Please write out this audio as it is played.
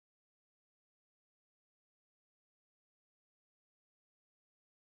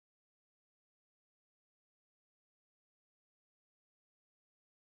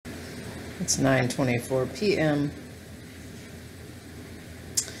It's 9:24 p.m.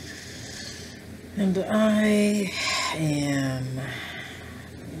 and I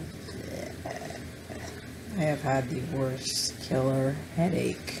have had the worst killer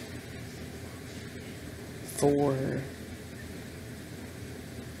headache for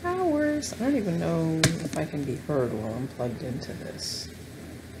hours. I don't even know if I can be heard while I'm plugged into this.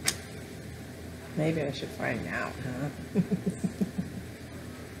 Maybe I should find out, huh?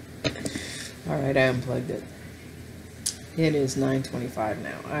 Alright, I unplugged it. It is 9:25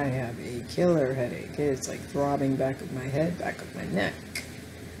 now. I have a killer headache. It's like throbbing back of my head, back of my neck.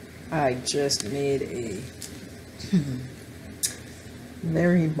 I just made a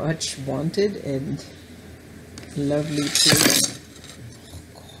very much wanted and lovely plate.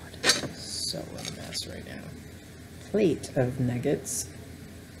 Oh God, so a mess right now. Plate of nuggets,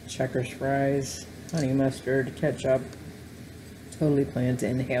 checkers fries, honey mustard, ketchup. Totally plan to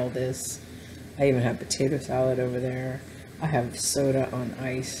inhale this. I even have potato salad over there. I have soda on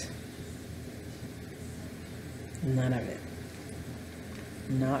ice. None of it.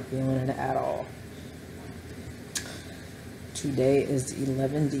 Not feeling it at all. Today is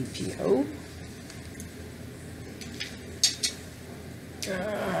 11 DPO.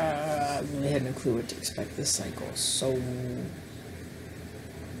 I really had no clue what to expect this cycle. So,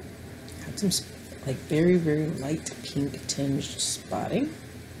 had some like very, very light pink tinged spotting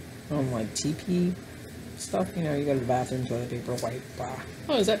on like TP stuff. You know, you go to the bathroom, toilet paper, wipe.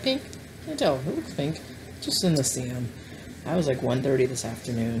 Oh, is that pink? Can't tell. It looks pink. Just in the CM. That was like 1:30 this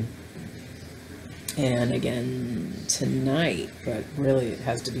afternoon. And again tonight, but really it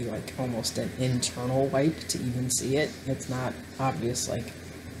has to be like almost an internal wipe to even see it. It's not obvious like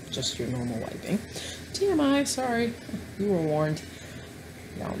just your normal wiping. TMI, sorry. You were warned.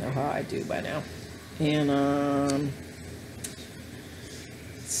 Y'all know how I do by now. And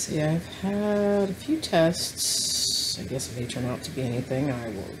let's see, I've had a few tests. I guess if they turn out to be anything, I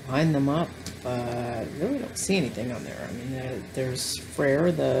will line them up, but really don't see anything on there. I mean, there's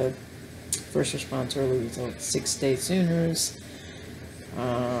FRARE, the first response early results, 6-day Sooners,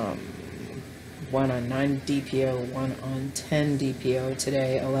 one on 9 DPO, one on 10 DPO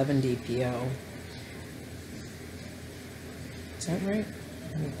today, 11 DPO. Is that right?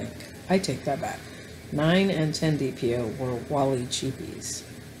 Let me think. I take that back. 9 and 10 DPO were Wally Cheapies.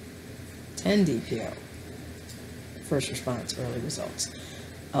 10 DPO, first response early results.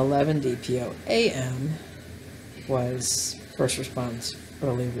 11 DPO AM was first response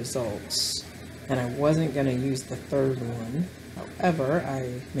early results. And I wasn't going to use the third one. However,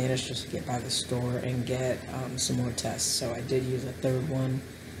 I managed just to get by the store and get some more tests. So I did use a third one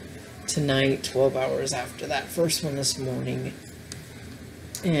tonight, 12 hours after that first one this morning.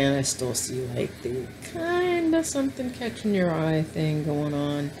 And I still see like the kind of something catching your eye thing going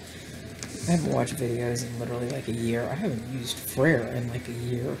on. I haven't watched videos in literally like a year. I haven't used FRARE in like a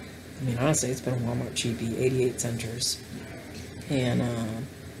year. I mean, honestly, it's been a Walmart cheapie, 88 centers. And,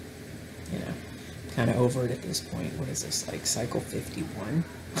 you know, kind of over it at this point. What is this, like cycle 51?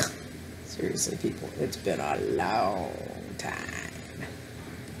 Seriously, people, it's been a long time.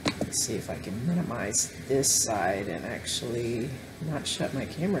 Let's see if I can minimize this side and actually not shut my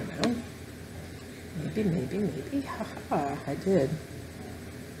camera down. Maybe. Haha, I did.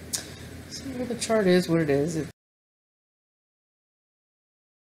 So the chart is what it is.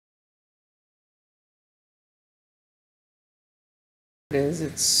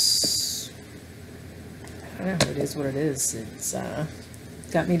 It's I don't know, it is what it is. It's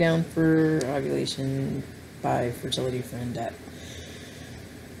got me down for ovulation by fertility friend at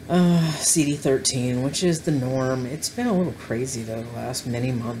CD13, which is the norm. It's been a little crazy though the last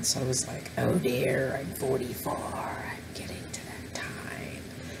many months. I was like, oh dear, I'm 44, I'm getting to that time.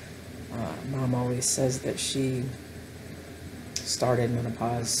 Mom always says that she started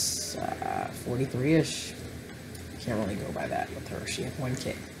menopause 43ish. Can't really go by that with her. She had 1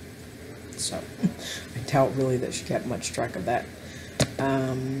 kid, so I doubt really that she kept much track of that.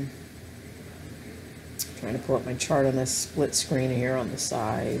 Trying to pull up my chart on this split screen here on the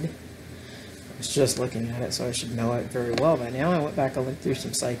side. I was just looking at it, so I should know it very well by now. I went back and looked through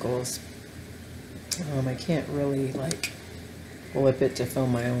some cycles. I can't really like flip it to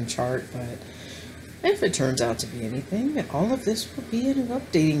film my own chart, but if it turns out to be anything, all of this will be in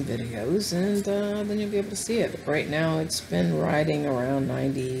updating videos, and then you'll be able to see it. But right now, it's been riding around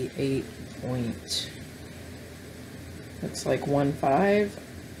 98 point. Looks like 1.5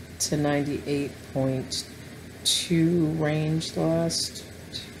 to 98.2 range the last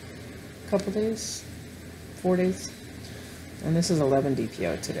couple days, 4 days, and this is 11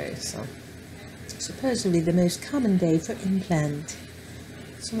 DPO today. So supposedly the most common day for implant.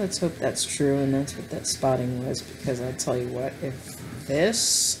 So let's hope that's true, and that's what that spotting was, because I'll tell you what, if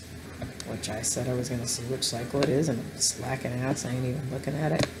this, which I said I was going to see which cycle it is, and I'm slacking ass, I ain't even looking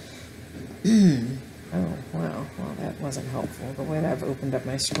at it. Oh, wow, well that wasn't helpful. The way that I've opened up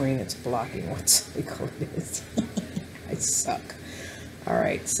my screen, it's blocking what cycle it is. I suck.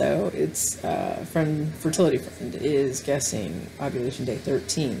 Alright, so it's, fertility friend is guessing ovulation day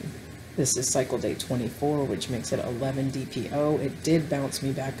 13. This is cycle day 24, which makes it 11 DPO. It did bounce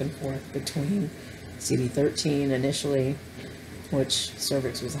me back and forth between CD13 initially, which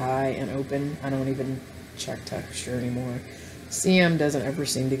cervix was high and open. I don't even check texture anymore. CM doesn't ever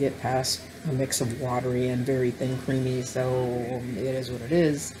seem to get past a mix of watery and very thin creamy, so it is what it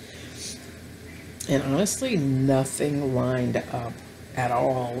is. And honestly, nothing lined up at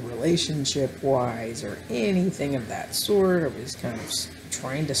all relationship-wise or anything of that sort. I was kind of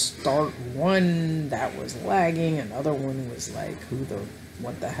trying to start one that was lagging, another one was like,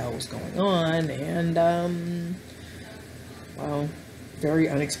 what the hell is going on? And well, very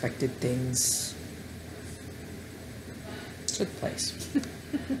unexpected things took place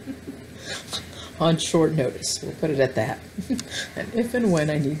on short notice. We'll put it at that. And if and when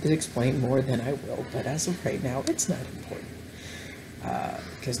I need to explain more, then I will, but as of right now, it's not important.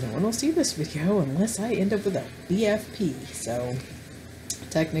 Because no one will see this video unless I end up with a BFP. So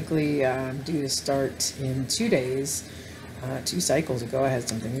technically, I'm due to start in 2 days. 2 cycles ago, I had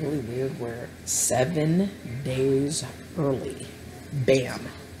something really weird where 7 days early, bam,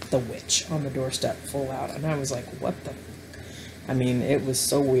 the witch on the doorstep, full out. And I was like, what the? I mean, it was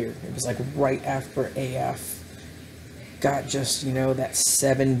so weird. It was like right after AF got just, you know, that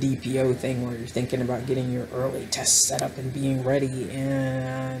 7 DPO thing where you're thinking about getting your early test set up and being ready,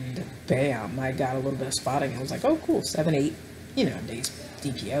 and bam, I got a little bit of spotting. I was like, oh cool, 7, 8, you know, days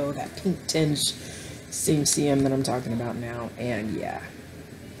DPO, that pink tinge, same CM that I'm talking about now. And yeah,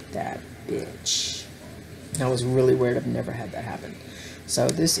 that bitch. That was really weird. I've never had that happen. So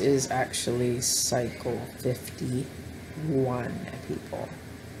this is actually cycle 51, people.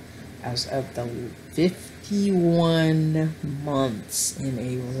 As of the 51 months in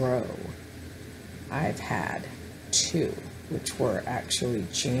a row, I've had 2, which were actually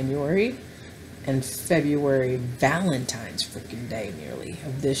January and February, Valentine's freaking Day nearly,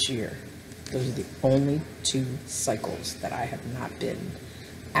 of this year. Those are the only 2 cycles that I have not been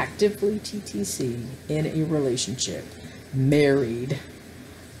actively TTC in a relationship, married,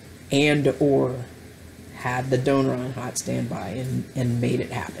 and or had the donor on hot standby and made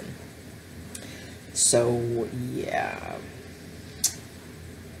it happen. So yeah,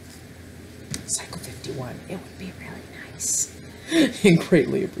 cycle 51, it would be really nice and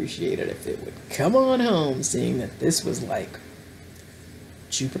greatly appreciated if it would come on home, seeing that this was like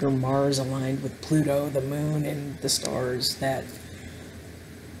Jupiter, Mars aligned with Pluto, the moon, and the stars, that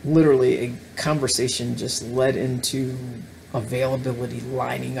literally a conversation just led into availability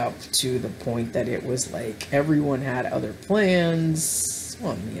lining up to the point that it was like everyone had other plans,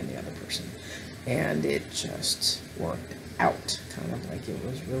 well, me and the other person, and it just worked out, kind of like it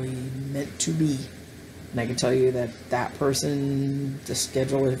was really meant to be. And I can tell you that that person, the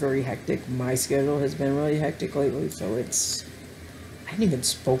schedule is very hectic. My schedule has been really hectic lately, so it's, I haven't even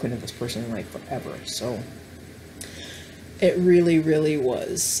spoken to this person in like forever, so it really, really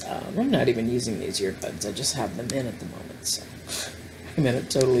was. I'm not even using these earbuds, I just have them in at the moment, so I'm in a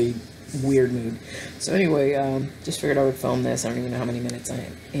totally weird mood. So anyway, just figured I would film this. I don't even know how many minutes I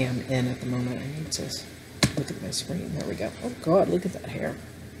am in at the moment. I need to look at my screen. There we go. Oh god, look at that hair.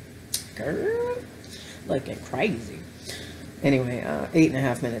 Girl, looking crazy. Anyway,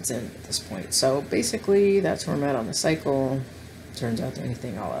 8.5 minutes in at this point. So basically, that's where I'm at on the cycle. Turns out that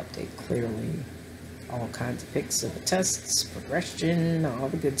anything I'll update clearly. All kinds of pics of the tests, progression, all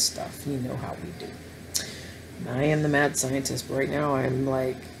the good stuff. You know how we do. And I am the mad scientist, but right now I'm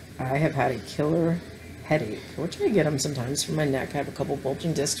like, I have had a killer headache, which I get them sometimes from my neck. I have a couple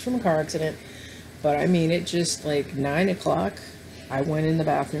bulging discs from a car accident, but I mean, it just like 9 o'clock, I went in the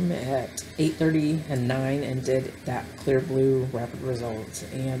bathroom at 8:30 and 9 and did that clear blue rapid results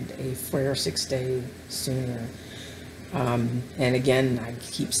and a flare 6 day sooner. And again, I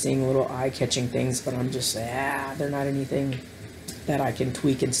keep seeing little eye-catching things, but I'm just, they're not anything that I can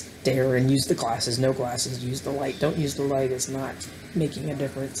tweak and stare and use the glasses, no glasses, use the light, don't use the light, is not making a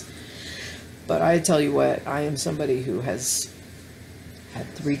difference. But I tell you what, I am somebody who has had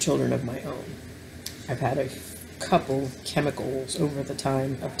 3 children of my own. I've had a couple chemicals over the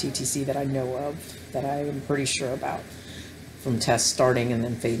time of TTC that I know of, that I am pretty sure about, from tests starting and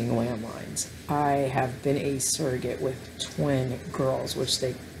then fading away on lines. I have been a surrogate with twin girls, which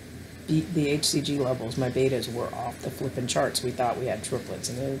they the HCG levels, my betas were off the flipping charts. We thought we had triplets,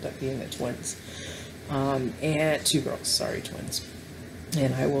 and it ended up being the twins. And 2 girls, sorry, twins.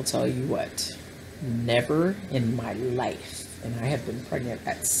 And I will tell you what, never in my life, and I have been pregnant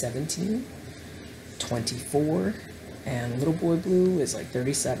at 17, 24, and little boy Blue is like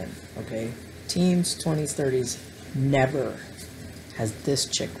 37, okay? Teens, 20s, 30s, never has this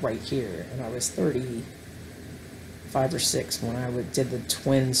chick right here, and I was 35 or 6 when I did the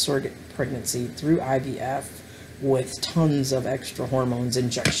twin surrogate pregnancy through IVF with tons of extra hormones,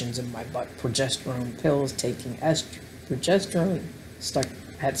 injections in my butt, progesterone pills, taking progesterone, I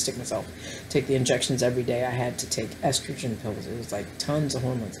had to stick myself, take the injections every day. I had to take estrogen pills. It was like tons of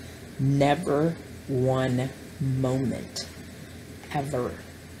hormones. Never one moment ever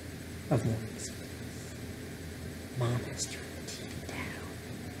of mornings. Mom has turned the TV down.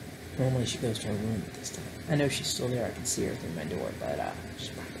 Normally she goes to her room at this time. I know she's still there. I can see her through my door, but she's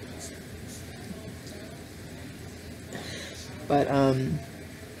probably listening. But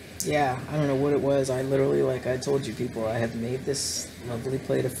yeah, I don't know what it was. I literally, like I told you people, I have made this lovely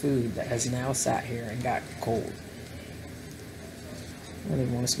plate of food that has now sat here and got cold. I don't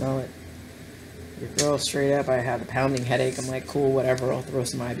even want to smell it. Your girl, straight up, I have a pounding headache. I'm like, cool, whatever, I'll throw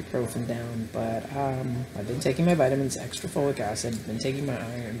some ibuprofen down. But I've been taking my vitamins, extra folic acid, been taking my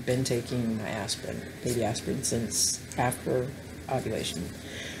iron, been taking my aspirin, baby aspirin, since after ovulation.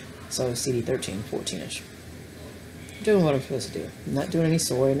 So CD13, 14-ish. Doing what I'm supposed to do. Not doing any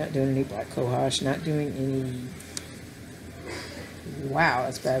soy, not doing any black cohosh, not doing any... Wow,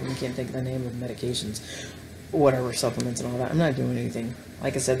 that's bad when you can't think of the name of medications. Whatever, supplements and all that. I'm not doing anything.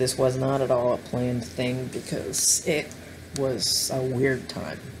 Like I said, this was not at all a planned thing because it was a weird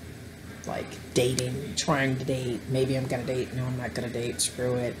time. Like dating, trying to date. Maybe I'm gonna date. No, I'm not gonna date.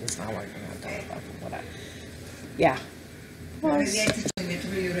 Screw it. It's not working out. Whatever. Yeah.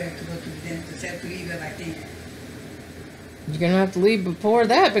 You're gonna have to leave before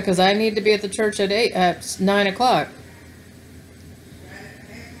that because I need to be at the church at 9 o'clock.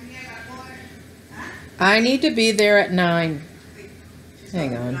 I need to be there at 9.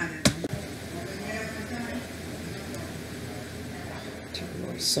 Hang on. I'm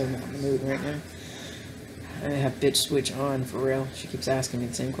so not in the mood right now. I have bitch switch on for real. She keeps asking me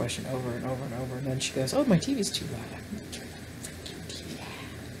the same question over and over and over, and then she goes, "Oh, my TV's too loud. I'm gonna turn the freaking TV down."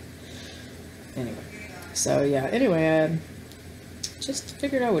 Anyway, so yeah. Anyway, I just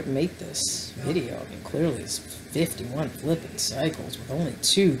figured I would make this video. I mean, clearly it's 51 flipping cycles with only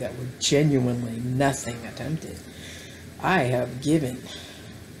 2 that were genuinely nothing attempted. I have given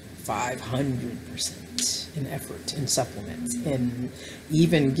 500% in effort in supplements, in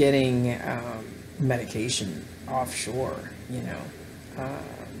even getting medication offshore, you know.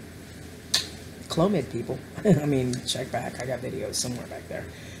 Clomid people. I mean, check back. I got videos somewhere back there.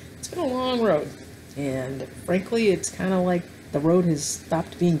 It's been a long road. And frankly, it's kind of like the road has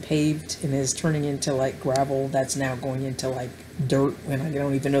stopped being paved and is turning into like gravel that's now going into like dirt, and I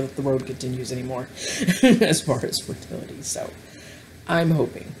don't even know that the road continues anymore as far as fertility. So I'm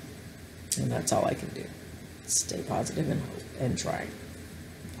hoping, and that's all I can do. Stay positive and hope and try.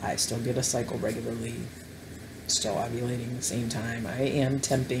 I still get a cycle regularly, still ovulating at the same time. I am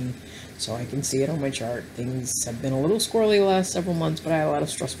temping, so I can see it on my chart. Things have been a little squirrely the last several months, but I had a lot of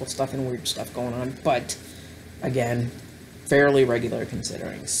stressful stuff and weird stuff going on. But again, fairly regular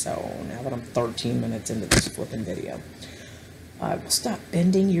considering. So now that I'm 13 minutes into this flipping video, I will stop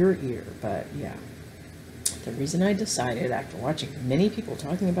bending your ear. But yeah, the reason I decided, after watching many people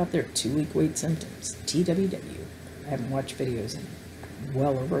talking about their 2-week wait symptoms, TWW, I haven't watched videos in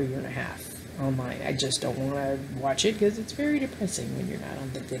well over a year and a half online. I just don't want to watch it because it's very depressing when you're not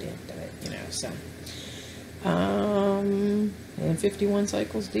on the good end of it, you know. So and 51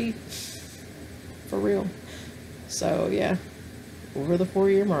 cycles deep, for real. So yeah, over the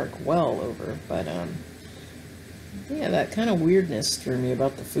 4-year mark, well over. But yeah, that kind of weirdness threw me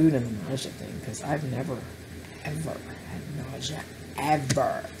about the food and the nausea thing, because I've never ever had nausea,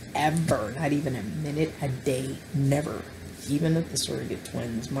 ever, not even a minute a day, never. Even at the surrogate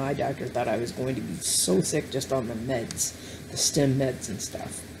twins, my doctor thought I was going to be so sick just on the meds, the stem meds and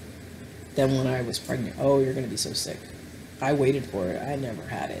stuff. Then when I was pregnant, oh, you're going to be so sick. I waited for it. I never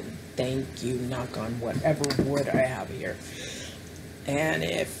had it. Thank you, knock on whatever wood I have here. And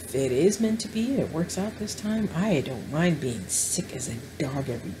if it is meant to be, it works out this time, I don't mind being sick as a dog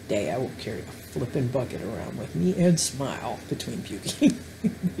every day. I will carry a flipping bucket around with me and smile between puking.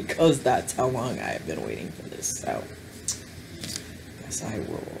 Because that's how long I have been waiting for this. So I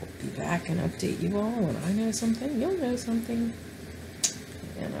will be back and update you all when I know something. You'll know something.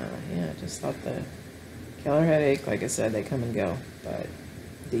 And yeah, just thought the killer headache, like I said, they come and go. But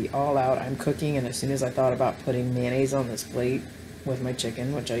the all-out, I'm cooking, and as soon as I thought about putting mayonnaise on this plate with my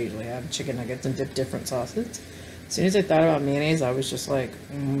chicken, which I usually have chicken nuggets and dip different sauces, as soon as I thought about mayonnaise, I was just like,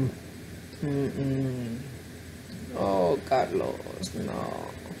 oh, Carlos, no.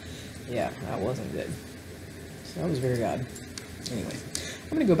 Yeah, that wasn't good. So that was very odd. Anyway, I'm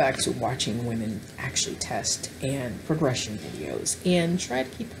going to go back to watching women actually test and progression videos and try to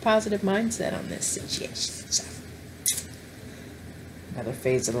keep a positive mindset on this situation. So, another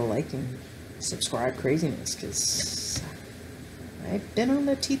phase of the like and subscribe craziness, because I've been on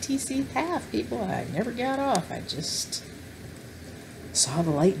the TTC path, people. I never got off. I just saw the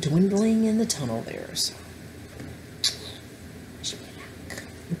light dwindling in the tunnel there. So